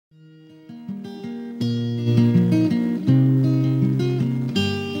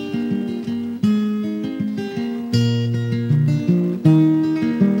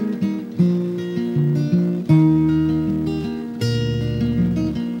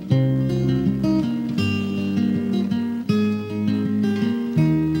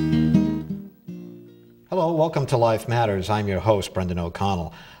welcome to Life Matters. I'm your host, Brendan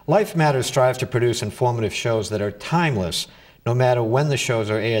O'Connell. Life Matters strives to produce informative shows that are timeless, no matter when the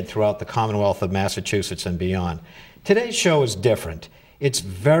shows are aired throughout the Commonwealth of Massachusetts and beyond. Today's show is different. It's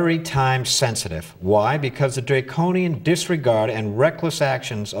very time sensitive. Why? Because the draconian disregard and reckless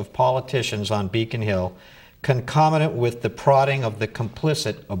actions of politicians on Beacon Hill, concomitant with the prodding of the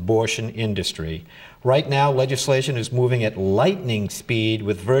complicit abortion industry. Right now, legislation is moving at lightning speed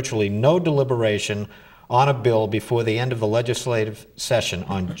with virtually no deliberation on a bill before the end of the legislative session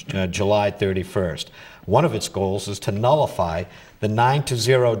on July 31st. One of its goals is to nullify the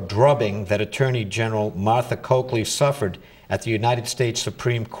 9-0 drubbing that Attorney General Martha Coakley suffered at the United States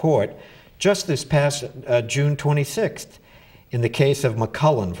Supreme Court just this past June 26th in the case of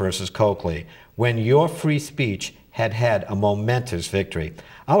McCullen versus Coakley, when your free speech had a momentous victory.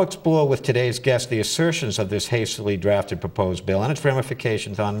 I'll explore with today's guest the assertions of this hastily drafted proposed bill and its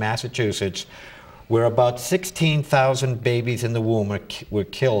ramifications on Massachusetts, where about 16,000 babies in the womb were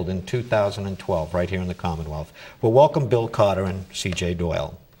killed in 2012, right here in the Commonwealth. Well, welcome Bill Cotter and C.J.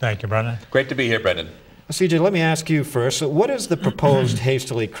 Doyle. Thank you, Brendan. Great to be here, Brendan. C.J., let me ask you first, what is the proposed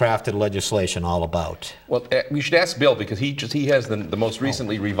hastily crafted legislation all about? Well, we should ask Bill because he has the most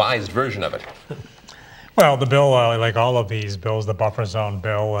recently revised version of it. Well, the bill, like all of these bills, the buffer zone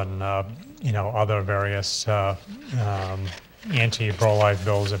bill and other various anti-pro-life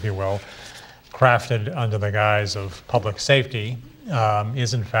bills, if you will, crafted under the guise of public safety,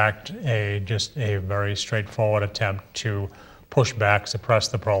 is in fact just a very straightforward attempt to push back, suppress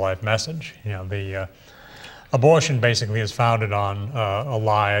the pro-life message. The abortion basically is founded on a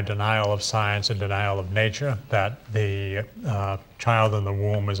lie, a denial of science, a denial of nature, that the child in the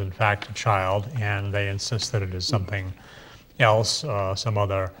womb is in fact a child, and they insist that it is something else, some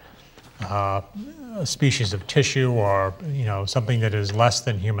other species of tissue, or something that is less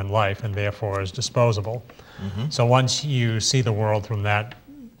than human life and therefore is disposable. So once you see the world from that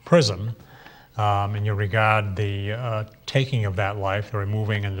prism, and you regard the taking of that life, the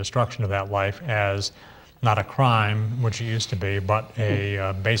removing and destruction of that life, as not a crime, which it used to be, but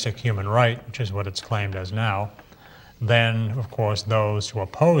a basic human right, which is what it's claimed as now, then, of course, those who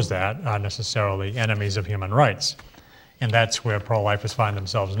oppose that are necessarily enemies of human rights. And that's where pro-lifers find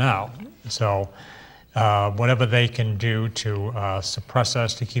themselves now. So whatever they can do to suppress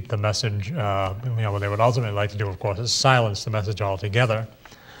us, to keep the message, what they would ultimately like to do, of course, is silence the message altogether.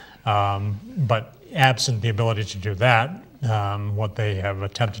 But absent the ability to do that, what they have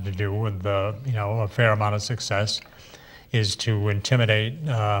attempted to do with a fair amount of success is to intimidate,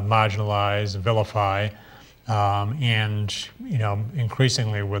 marginalize, vilify, and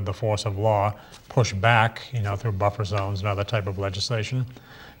increasingly with the force of law, push back through buffer zones and other type of legislation,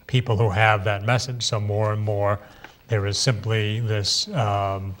 people who have that message. So more and more there is simply this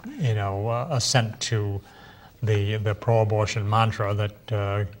assent to the pro-abortion mantra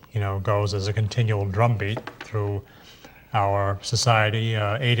that goes as a continual drumbeat through our society,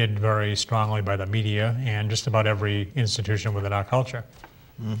 aided very strongly by the media and just about every institution within our culture.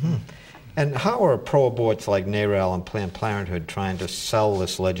 And how are pro-aborts like NARAL and Planned Parenthood trying to sell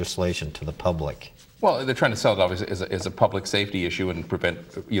this legislation to the public? Well, they're trying to sell it obviously as a public safety issue and prevent,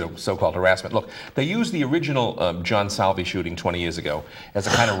 so-called harassment. Look, they used the original John Salvi shooting 20 years ago as a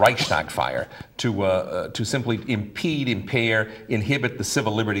kind of Reichstag fire to simply impede, impair, inhibit the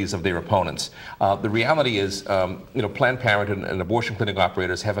civil liberties of their opponents. The reality is, Planned Parenthood and abortion clinic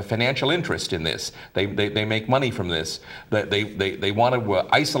operators have a financial interest in this. They make money from this. They want to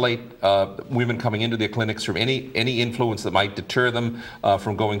isolate women coming into their clinics from any influence that might deter them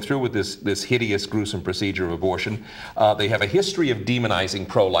from going through with this hideous, gruesome procedure of abortion. They have a history of demonizing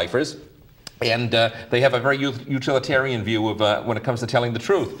pro-lifers. And they have a very utilitarian view of when it comes to telling the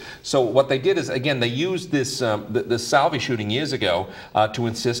truth. So what they did is, again, they used this Salvi shooting years ago to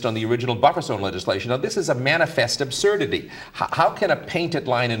insist on the original buffer zone legislation. Now, this is a manifest absurdity. How can a painted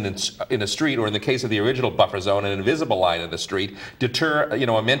line in a street, or in the case of the original buffer zone, an invisible line in the street, deter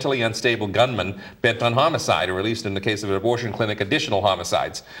a mentally unstable gunman bent on homicide, or at least in the case of an abortion clinic, additional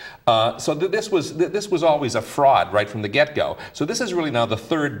homicides? So this was always a fraud right from the get-go. So this is really now the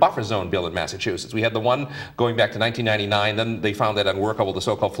third buffer zone bill in Massachusetts. We had the one going back to 1999, then they found that unworkable, the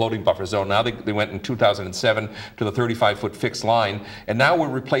so-called floating buffer zone. Now they went in 2007 to the 35-foot fixed line, and now we're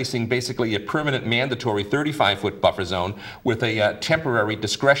replacing basically a permanent mandatory 35-foot buffer zone with a temporary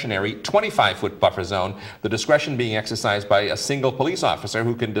discretionary 25-foot buffer zone, the discretion being exercised by a single police officer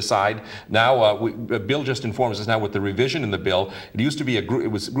who can decide. Now, Bill just informs us now with the revision in the bill, it used to be a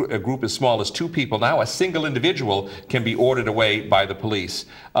group as small as 2 people. Now a single individual can be ordered away by the police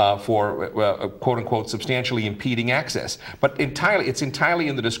for quote-unquote substantially impeding access. But it's entirely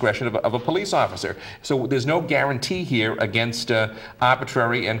in the discretion of a police officer. So there's no guarantee here against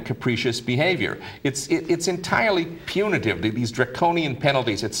arbitrary and capricious behavior. It's entirely punitive. These draconian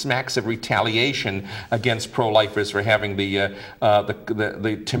penalties, it smacks of retaliation against pro-lifers for having the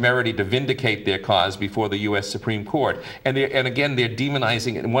temerity to vindicate their cause before the U.S. Supreme Court. And again, they're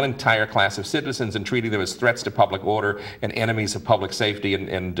demonizing one entire class of citizens and treating them as threats to public order and enemies of public safety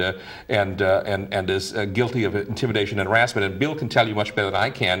and as guilty of intimidation and harassment. And Bill can tell you much better than I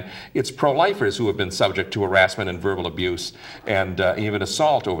can. It's pro-lifers who have been subject to harassment and verbal abuse and even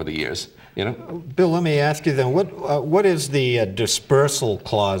assault over the years. You know? Bill, let me ask you then, what is the dispersal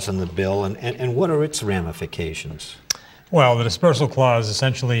clause in the bill, and what are its ramifications? Well, the dispersal clause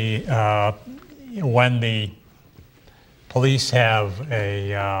essentially, when the police have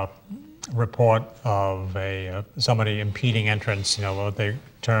a report of somebody impeding entrance, what they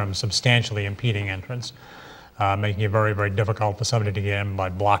term substantially impeding entrance, making it very, very difficult for somebody to get in by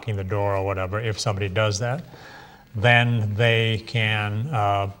blocking the door or whatever. If somebody does that, then they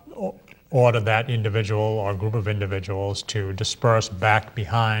can order that individual or group of individuals to disperse back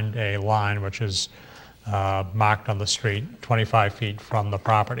behind a line which is marked on the street 25 feet from the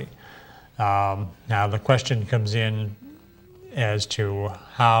property. Now the question comes in as to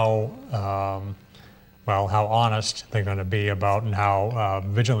how how honest they're going to be about, and how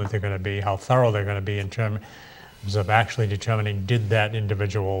vigilant they're going to be, how thorough they're going to be in terms of actually determining, did that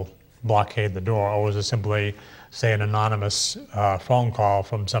individual blockade the door, or was it simply, say, an anonymous phone call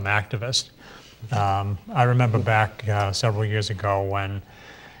from some activist? I remember back several years ago when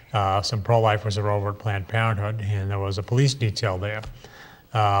some pro-lifers were over at Planned Parenthood, and there was a police detail there.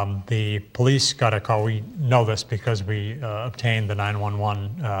 The police got a call. We know this because we obtained the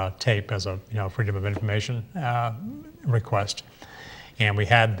 911 tape as a Freedom of Information request, and we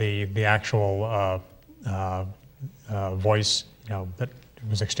had the actual voice that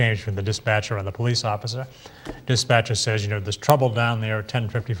was exchanged from the dispatcher and the police officer. Dispatcher says, there's trouble down there at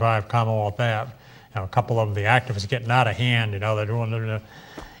 1055 Commonwealth Ave. A couple of the activists getting out of hand. They're doing.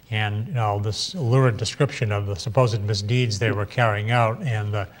 And this lurid description of the supposed misdeeds they were carrying out,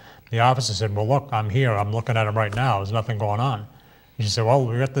 and the officer said, "Well, look, I'm here. I'm looking at them right now. There's nothing going on." He said, "Well,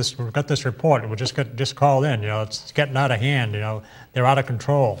 we've got this report. We just called in. It's getting out of hand. They're out of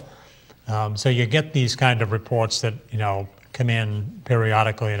control." So you get these kind of reports that come in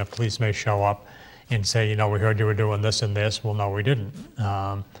periodically, and a police may show up and say, "We heard you were doing this and this." Well, no, we didn't.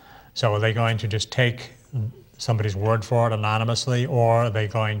 So are they going to just take somebody's word for it anonymously, or are they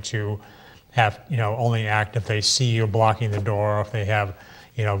going to have, only act if they see you blocking the door, or if they have,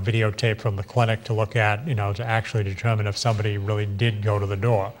 videotape from the clinic to look at, to actually determine if somebody really did go to the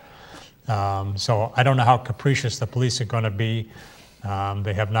door? So I don't know how capricious the police are going to be.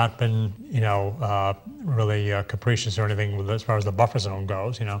 They have not been, really capricious or anything as far as the buffer zone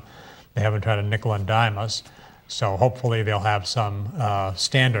goes. They haven't tried to nickel and dime us. So hopefully they'll have some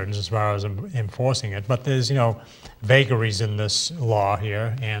standards as far as enforcing it. But there's, vagaries in this law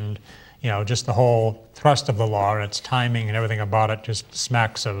here, and just the whole thrust of the law and its timing and everything about it just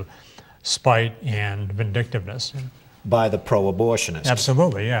smacks of spite and vindictiveness. By the pro-abortionists.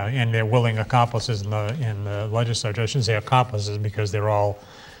 Absolutely, yeah, and they're willing accomplices in the legislature. I shouldn't say accomplices because they're all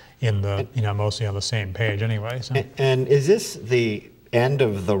in the, mostly on the same page anyway. So. And is this the end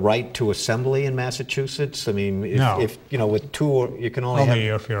of the right to assembly in Massachusetts? I mean, if with two, you can only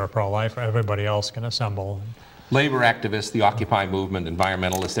if you're a pro-lifer, everybody else can assemble. Labor activists, the Occupy movement,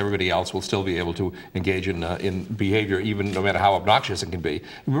 environmentalists, everybody else will still be able to engage in behavior, even no matter how obnoxious it can be.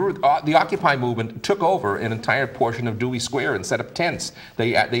 Remember, the Occupy movement took over an entire portion of Dewey Square and set up tents.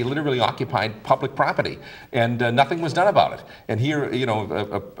 They literally occupied public property, and nothing was done about it. And here,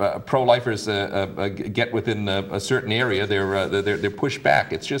 pro-lifers get within a certain area, they're pushed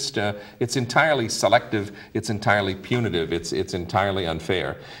back. It's just it's entirely selective. It's entirely punitive. It's entirely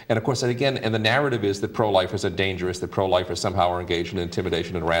unfair. And of course, again, and the narrative is that pro-lifers are dangerous, that pro-lifers somehow are engaged in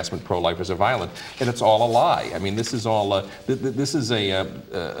intimidation and harassment, pro-lifers are violent, and it's all a lie. I mean, this is all, this is a,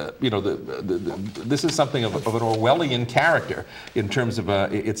 this is something of an Orwellian character in terms of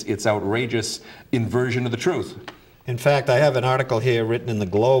its outrageous inversion of the truth. In fact, I have an article here written in the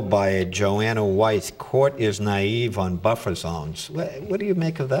Globe by Joanna Weiss, "Court is Naive on Buffer Zones." What do you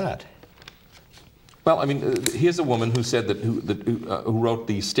make of that? Well, I mean, here's a woman who said that who wrote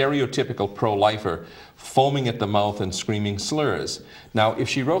the stereotypical pro-lifer foaming at the mouth and screaming slurs. Now, if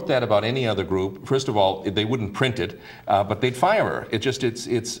she wrote that about any other group, first of all, they wouldn't print it, but they'd fire her.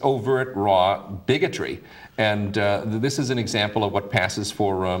 It's overt, raw bigotry. And this is an example of what passes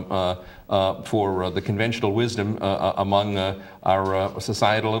for the conventional wisdom among our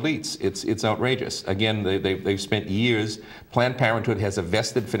societal elites. It's outrageous. Again, they've spent years. Planned Parenthood has a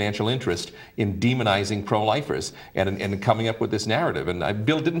vested financial interest in demonizing pro-lifers and coming up with this narrative. And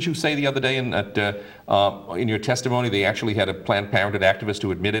Bill, didn't you say the other day in your testimony they actually had a Planned Parenthood activist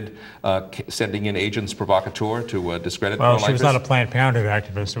who admitted sending in agents provocateur to discredit pro-lifers? Well, she was not a Planned Parenthood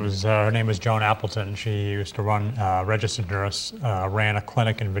activist. It was her name was Joan Appleton. She used to run, registered nurse, ran a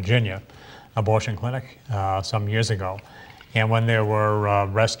clinic in Virginia, abortion clinic, some years ago. And when there were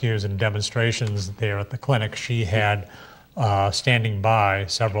rescues and demonstrations there at the clinic, she had standing by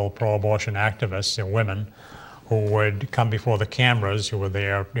several pro-abortion activists and women who would come before the cameras, who were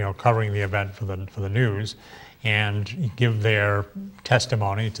there, covering the event for the news, and give their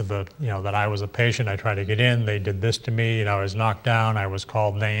testimony to that I was a patient, I tried to get in, they did this to me, I was knocked down, I was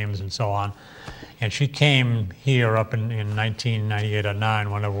called names, and so on. And she came here up in 1998 or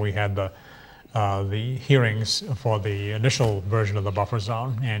 9, whenever we had the hearings for the initial version of the buffer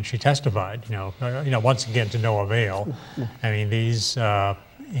zone, and she testified. Once again to no avail. I mean, these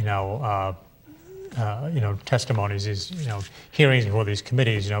testimonies, these hearings before these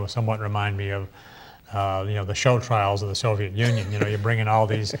committees, somewhat remind me of the show trials of the Soviet Union. You bring in all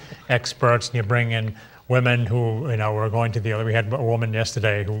these experts, and you bring in women who were going to we had a woman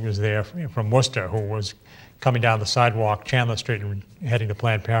yesterday who was there from Worcester who was coming down the sidewalk, Chandler Street, and heading to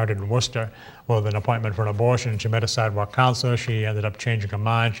Planned Parenthood in Worcester with an appointment for an abortion. She met a sidewalk counselor. She ended up changing her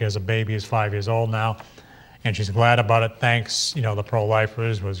mind. She has a baby, who's 5 years old now, and she's glad about it. Thanks, the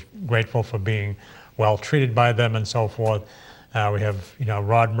pro-lifers, was grateful for being well treated by them and so forth. We have,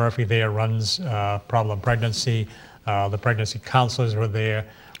 Rod Murphy there runs Problem Pregnancy. The pregnancy counselors were there.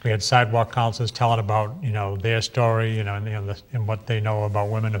 We had sidewalk counselors telling about, their story, and what they know about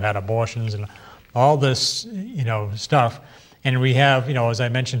women who've had abortions and all this, stuff. And we have, as I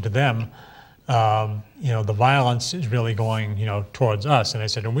mentioned to them, the violence is really going, towards us. And I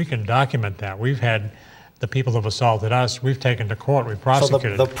said, and we can document that. We've had the people who've assaulted us, we've taken to court, we've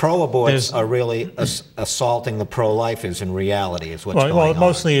prosecuted. So the pro-aborts are really assaulting the pro-lifers in reality, is what's going on. Well,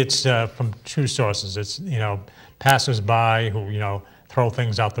 mostly it's from two sources. It's, passers-by who, throw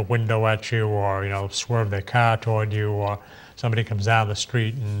things out the window at you, or, swerve their car toward you, or somebody comes down the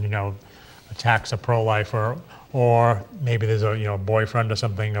street and, attacks a pro-lifer, or maybe there's a boyfriend or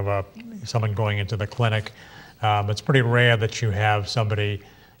something of someone going into the clinic. It's pretty rare that you have somebody,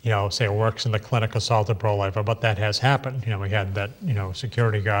 say works in the clinic assault a pro-lifer, but that has happened. We had that,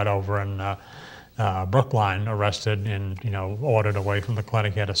 security guard over in Brookline arrested and, ordered away from the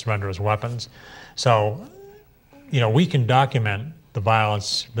clinic. He had to surrender his weapons. So, we can document the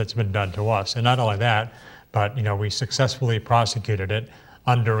violence that's been done to us. And not only that, but, we successfully prosecuted it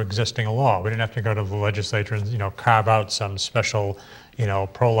under existing law. We didn't have to go to the legislature and, carve out some special,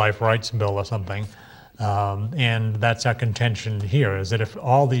 pro-life rights bill or something. And that's our contention here, is that if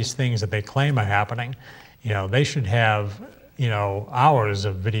all these things that they claim are happening, they should have, hours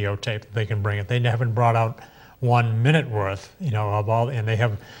of videotape that they can bring it. They haven't brought out 1 minute worth, of all, and they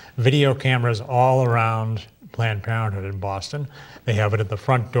have video cameras all around Planned Parenthood in Boston. They have it at the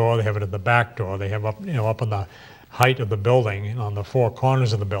front door, they have it at the back door, they have up, up on the height of the building, on the four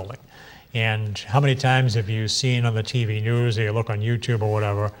corners of the building. And how many times have you seen on the TV news, or you look on YouTube or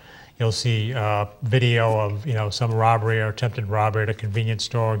whatever, you'll see video of some robbery or attempted robbery at a convenience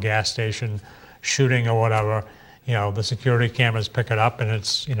store, gas station, shooting or whatever. The security cameras pick it up, and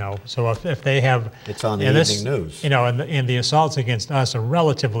it's so if they have, it's on the evening news. And the assaults against us are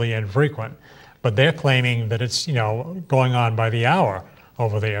relatively infrequent, but they're claiming that it's going on by the hour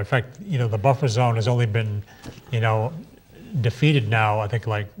over there. In fact, the buffer zone has only been, defeated now, I think,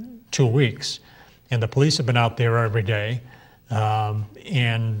 like 2 weeks, and the police have been out there every day,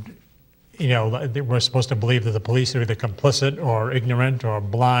 and we're supposed to believe that the police are either complicit or ignorant or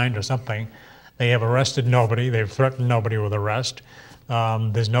blind or something. They have arrested nobody. They've threatened nobody with arrest.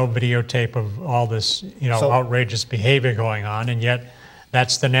 There's no videotape of all this, outrageous behavior going on, and yet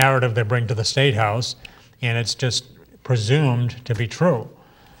that's the narrative they bring to the State House, and it's just presumed to be true.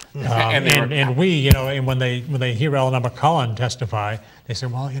 And we, and when they hear Eleanor McCullen testify, they say,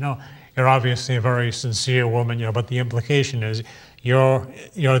 well, you're obviously a very sincere woman, but the implication is you're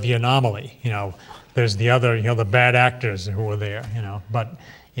the anomaly. There's the other, the bad actors who were there, but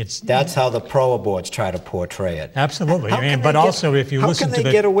that's how the pro-aborts try to portray it. Absolutely. But also, if you listen to how can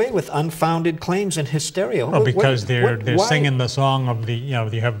they get away with unfounded claims and hysteria? Well, because they're singing the song of the,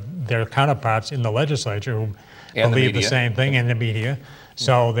 you have their counterparts in the legislature who And the believe the media. same thing, in the media.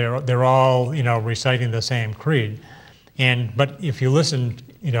 So they're all, you know, reciting the same creed. But if you listen,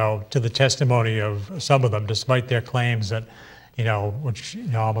 you know, to the testimony of some of them, despite their claims that, you know, which, you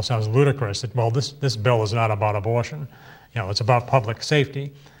know, almost sounds ludicrous, that, well, this bill is not about abortion, you know, it's about public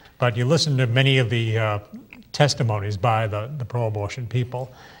safety. But you listen to many of the testimonies by the pro-abortion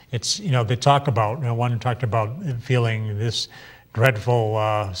people. It's, you know, they talk about, you know, one talked about feeling this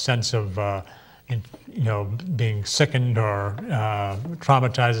dreadful sense of, you know, being sickened or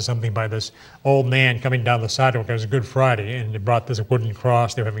traumatized or something by this old man coming down the sidewalk. It was a Good Friday, and they brought this wooden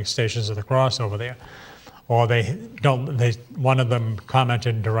cross. They were having Stations of the Cross over there. Or one of them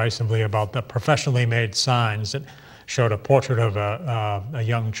commented derisively about the professionally made signs that showed a portrait of a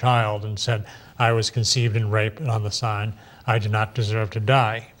young child and said, "I was conceived in rape," and on the sign, "I do not deserve to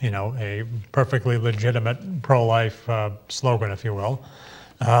die." You know, a perfectly legitimate pro-life slogan, if you will.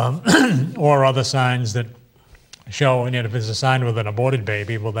 Or other signs that show, and if it's a sign with an aborted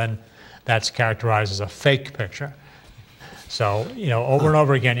baby, well then that's characterized as a fake picture. So, you know, over and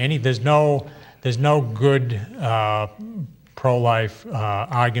over again, there's no good pro-life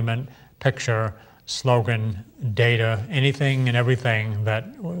argument, picture, slogan, data, anything and everything that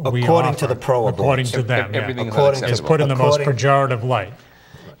we According offer, to the pro-aborts. according to them, Everything is According to- it's unacceptable. put in the most According- pejorative light.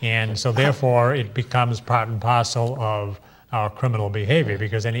 And so therefore it becomes part and parcel of our criminal behavior,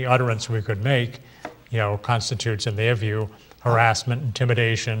 because any utterance we could make, you know, constitutes, in their view, harassment,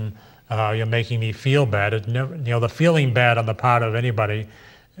 intimidation. You're making me feel bad. It never, you know, the feeling bad on the part of anybody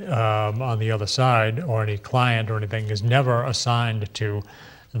on the other side, or any client or anything, is never assigned to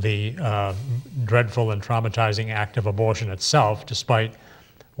the dreadful and traumatizing act of abortion itself, despite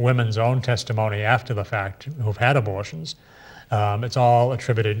women's own testimony after the fact who've had abortions. It's all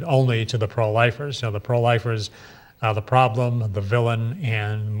attributed only to the pro-lifers. So the pro-lifers are the problem, the villain,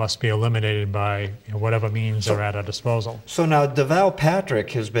 and must be eliminated by, you know, whatever means are at our disposal. So now Deval Patrick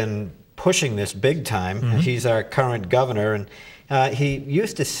has been pushing this big time. He's our current governor, and he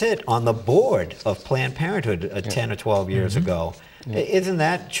used to sit on the board of Planned Parenthood 10 or 12 years ago. Shouldn't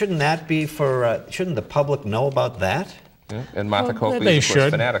that be for, shouldn't the public know about that? Yeah. And Martha Coakley They is, of course,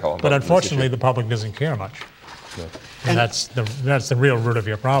 should, fanatical. but about this unfortunately issue. the public doesn't care much. Yeah. And that's the real root of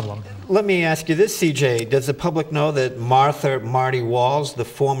your problem. Let me ask you this, CJ. Does the public know that Marty Walls, the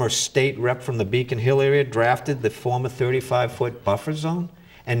former state rep from the Beacon Hill area, drafted the former 35-foot buffer zone?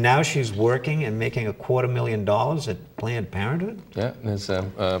 And now she's working and making $250,000 at Planned Parenthood? Yeah,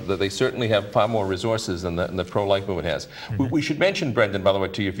 they certainly have far more resources than the pro-life movement has. We should mention, Brendan, by the way,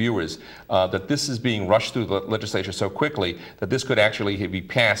 to your viewers, that this is being rushed through the legislature so quickly that this could actually be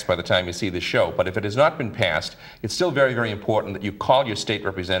passed by the time you see this show. But if it has not been passed, it's still very, very important that you call your state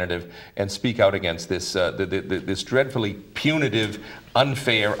representative and speak out against this, this dreadfully punitive,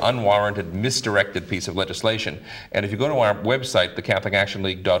 unfair, unwarranted, misdirected piece of legislation. And if you go to our website,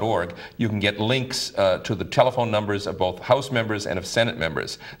 thecatholicactionleague.org, you can get links to the telephone numbers of both House members and of Senate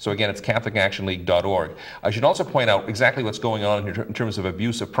members. So again, it's catholicactionleague.org. I should also point out exactly what's going on in terms of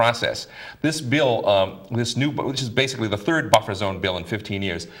abuse of process. This bill, which is basically the third buffer zone bill in 15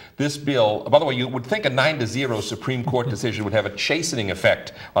 years, this bill, by the way, you would think a 9-0 Supreme Court decision would have a chastening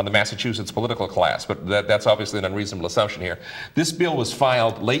effect on the Massachusetts political class, but that's obviously an unreasonable assumption here. This bill was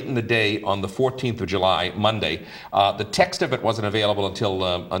filed late in the day on the 14th of July, Monday. The text of it wasn't available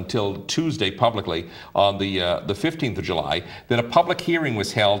until Tuesday publicly on the 15th of July. Then a public hearing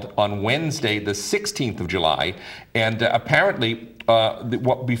was held on Wednesday, the 16th of July, and apparently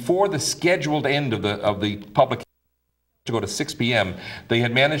before the scheduled end of the public to go to 6 p.m., they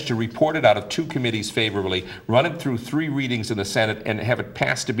had managed to report it out of 2 committees favorably, run it through 3 readings in the Senate, and have it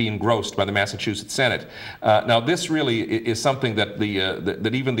passed to be engrossed by the Massachusetts Senate. Now, this really is something that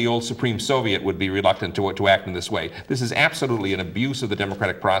that even the old Supreme Soviet would be reluctant to act in this way. This is absolutely an abuse of the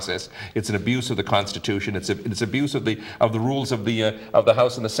democratic process. It's an abuse of the Constitution. It's abuse of the rules of the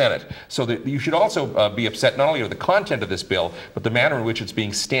House and the Senate. So that you should also be upset not only with the content of this bill, but the manner in which it's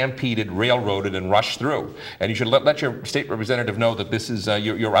being stampeded, railroaded, and rushed through. And you should let your state representative know that this is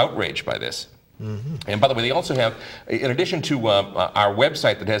you're outraged by this. And by the way, they also have, in addition to our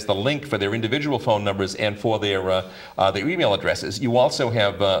website that has the link for their individual phone numbers and for their email addresses, you also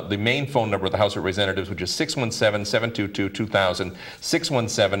have the main phone number of the House of Representatives, which is 617-722-2000,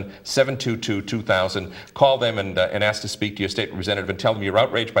 617-722-2000. Call them and ask to speak to your state representative and tell them you're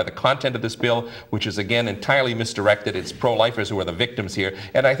outraged by the content of this bill, which is, again, entirely misdirected. It's pro-lifers who are the victims here.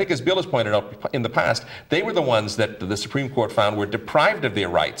 And I think, as Bill has pointed out in the past, they were the ones that the Supreme Court found were deprived of their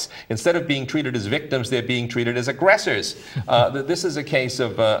rights. Instead of being treated treated as victims, they're being treated as aggressors. This is a case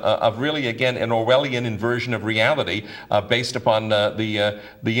of really, again, an Orwellian inversion of reality based upon the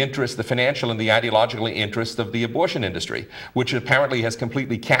interest, the financial and the ideological interest of the abortion industry, which apparently has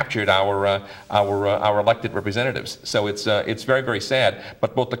completely captured our elected representatives. So it's very, very sad.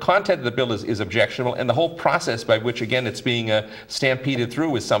 But both the content of the bill is objectionable, and the whole process by which, again, it's being stampeded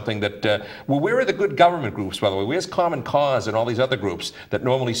through is something that, well, where are the good government groups, by the way? Where's Common Cause and all these other groups that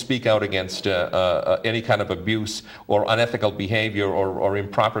normally speak out against any kind of abuse or unethical behavior or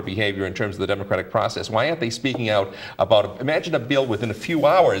improper behavior in terms of the democratic process? Why aren't they speaking out about, imagine a bill within a few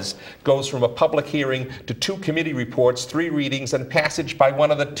hours goes from a public hearing to 2 committee reports, 3 readings, and passage by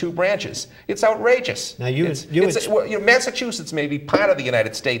one of the 2 branches. It's outrageous. Now Massachusetts may be part of the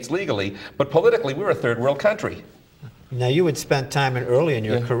United States legally, but politically we're a third world country. Now, you had spent time early in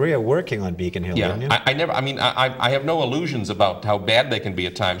your career working on Beacon Hill, didn't you? I have no illusions about how bad they can be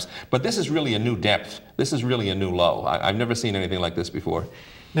at times, but this is really a new depth. This is really a new low. I've never seen anything like this before.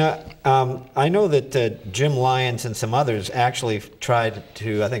 Now, I know that Jim Lyons and some others actually tried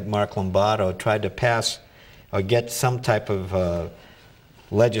to, I think Mark Lombardo tried to pass or get some type of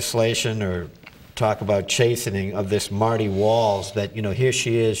legislation or talk about chastening of this Marty Walls, that, you know, here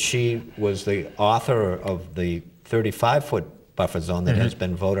she is, she was the author of the 35-foot buffer zone that has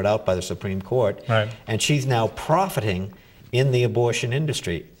been voted out by the Supreme Court, and she's now profiting in the abortion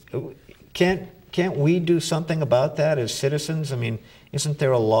industry. Can't we do something about that as citizens? I mean, isn't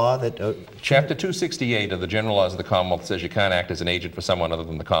there a law that... Chapter 268 of the General Laws of the Commonwealth says you can't act as an agent for someone other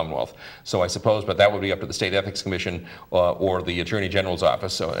than the Commonwealth. So I suppose, but that would be up to the State Ethics Commission or the Attorney General's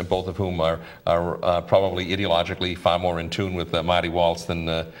office, and both of whom are probably ideologically far more in tune with Marty Waltz than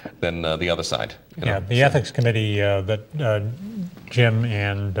the other side. Yeah, the Ethics Committee that Jim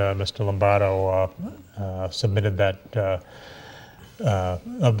and Mr. Lombardo submitted that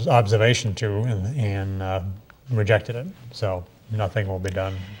observation to and rejected it. So nothing will be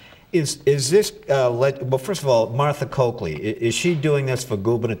done. Is this, well, first of all, Martha Coakley, is she doing this for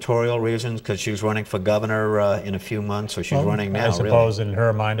gubernatorial reasons because she's running for governor in a few months, or she's running now, I suppose in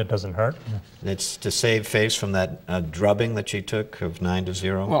her mind it doesn't hurt. It's to save face from that drubbing that she took of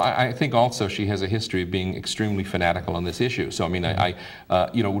 9-0? Well, I think also she has a history of being extremely fanatical on this issue. So, I mean,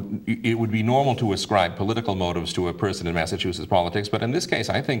 you know, it would be normal to ascribe political motives to a person in Massachusetts politics, but in this case,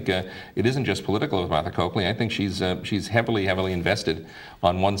 I think it isn't just political with Martha Coakley. I think she's heavily invested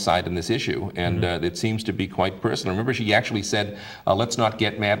on one side in this issue, and it seems to be quite personal. Remember, she actually said, let's not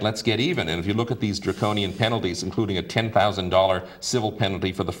get mad, let's get even. And if you look at these draconian penalties, including a $10,000 civil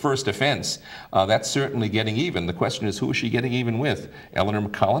penalty for the first offense, that's certainly getting even. The question is, who is she getting even with? Eleanor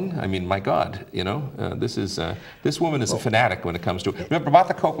McCullin? I mean, my God, you know, this woman is a fanatic when it comes to... Remember,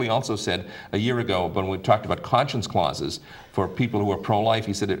 Martha Coakley also said a year ago, when we talked about conscience clauses for people who are pro-life,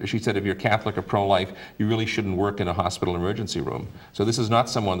 she said, if you're Catholic or pro-life, you really shouldn't work in a hospital emergency room. So this is not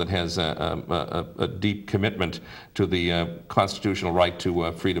someone that has a deep commitment to the constitutional right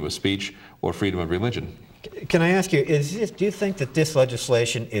to freedom of speech or freedom of religion. Can I ask you, do you think that this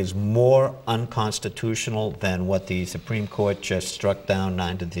legislation is more unconstitutional than what the Supreme Court just struck down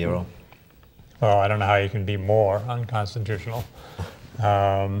 9-0? Well, I don't know how you can be more unconstitutional.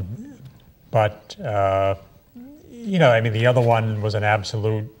 But you know, I mean, the other one was an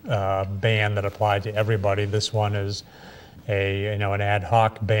absolute ban that applied to everybody. This one is an ad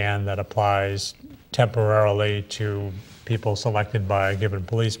hoc ban that applies temporarily to people selected by a given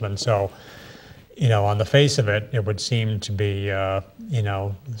policeman. So, you know, on the face of it, it would seem to be, you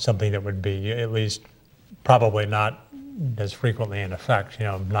know, something that would be at least probably not as frequently in effect, you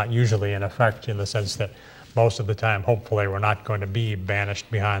know, not usually in effect, in the sense that most of the time, hopefully, we're not going to be banished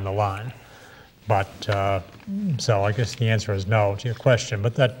behind the line. But, so I guess the answer is no to your question,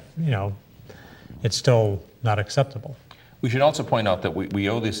 but that, you know, it's still not acceptable. We should also point out that we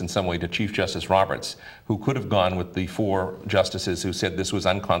owe this in some way to Chief Justice Roberts, who could have gone with the 4 justices who said this was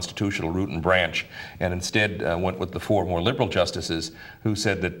unconstitutional, root and branch, and instead went with the 4 more liberal justices who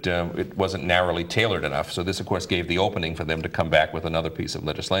said that it wasn't narrowly tailored enough. So this, of course, gave the opening for them to come back with another piece of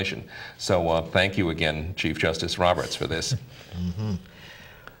legislation. So thank you again, Chief Justice Roberts, for this.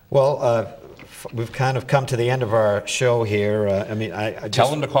 Well, we've kind of come to the end of our show here. I mean, I just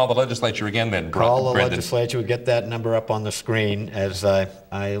tell them to call the legislature again, then. Call the legislature. We get that number up on the screen as I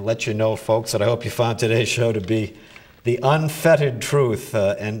let you know, folks, that I hope you found today's show to be the unfettered truth,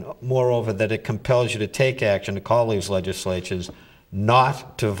 and moreover, that it compels you to take action, to call these legislatures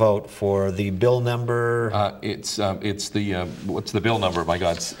not to vote for the bill number? It's the, what's the bill number, my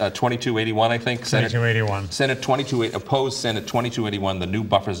God? 2281, I think? 2281. Senate 22, opposed Senate 2281, the new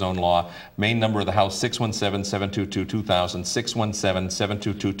buffer zone law. Main number of the House 617-722-2000,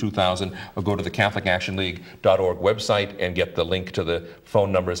 617-722-2000, or go to the CatholicActionLeague.org website and get the link to the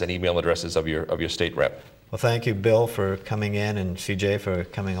phone numbers and email addresses of your state rep. Well, thank you, Bill, for coming in, and CJ for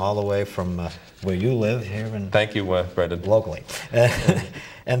coming all the way from where you live here in Thank you, Brendan. Locally.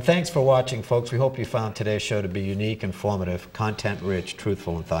 And thanks for watching, folks. We hope you found today's show to be unique, informative, content-rich,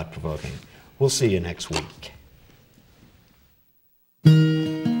 truthful, and thought-provoking. We'll see you next week.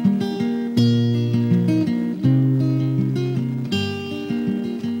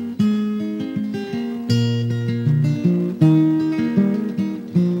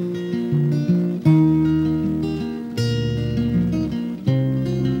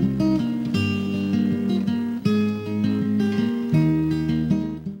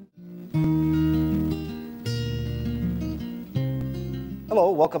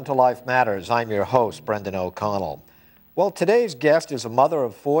 Hello, welcome to Life Matters. I'm your host, Brendan O'Connell. Well, today's guest is a mother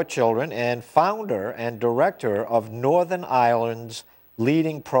of 4 children and founder and director of Northern Ireland's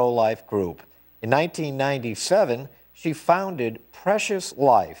leading pro-life group. In 1997, she founded Precious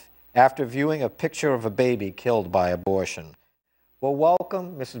Life after viewing a picture of a baby killed by abortion. Well,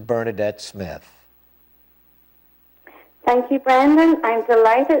 welcome, Mrs. Bernadette Smith. Thank you, Brendan. I'm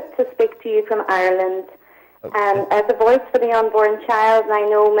delighted to speak to you from Ireland. As a voice for the unborn child, and I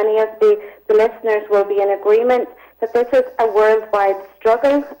know many of the listeners will be in agreement that this is a worldwide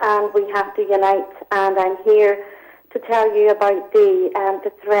struggle and we have to unite, and I'm here to tell you about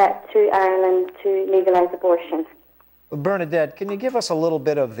the threat to Ireland to legalise abortion. Bernadette, can you give us a little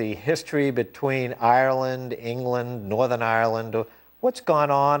bit of the history between Ireland, England, Northern Ireland? What's gone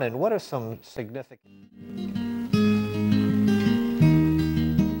on and what are some significant...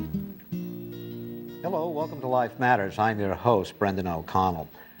 Hello, welcome to Life Matters. I'm your host, Brendan O'Connell.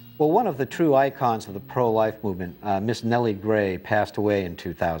 Well, one of the true icons of the pro-life movement, Miss Nellie Gray, passed away in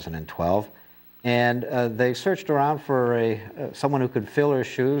 2012. And they searched around for someone who could fill her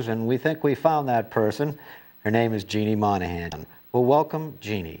shoes, and we think we found that person. Her name is Jeannie Monahan. Well, welcome,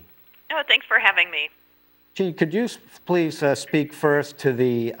 Jeannie. Oh, thanks for having me. Jeannie, could you please speak first to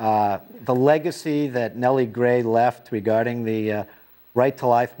the legacy that Nellie Gray left regarding the Right to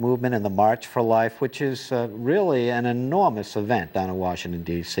Life movement and the March for Life, which is really an enormous event down in Washington,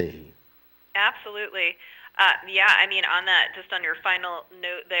 D.C. Absolutely. Yeah, I mean, on that, just on your final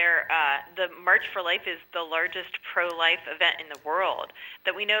note there, the March for Life is the largest pro-life event in the world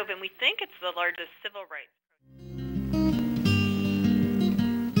that we know of, and we think it's the largest civil rights.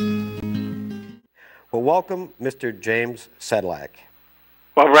 Well, welcome, Mr. James Sedlak.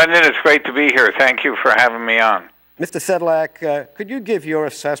 Well, Brendan, it's great to be here. Thank you for having me on. Mr. Sedlak, could you give your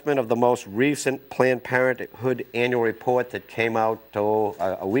assessment of the most recent Planned Parenthood annual report that came out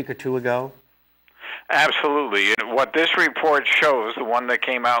a week or two ago? Absolutely. What this report shows, the one that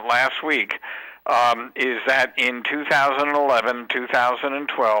came out last week, is that in 2011,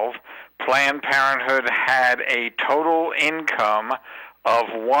 2012, Planned Parenthood had a total income of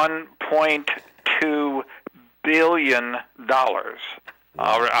 $1.2 billion.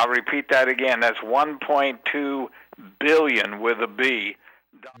 I'll repeat that again. That's $1.2 billion with a B.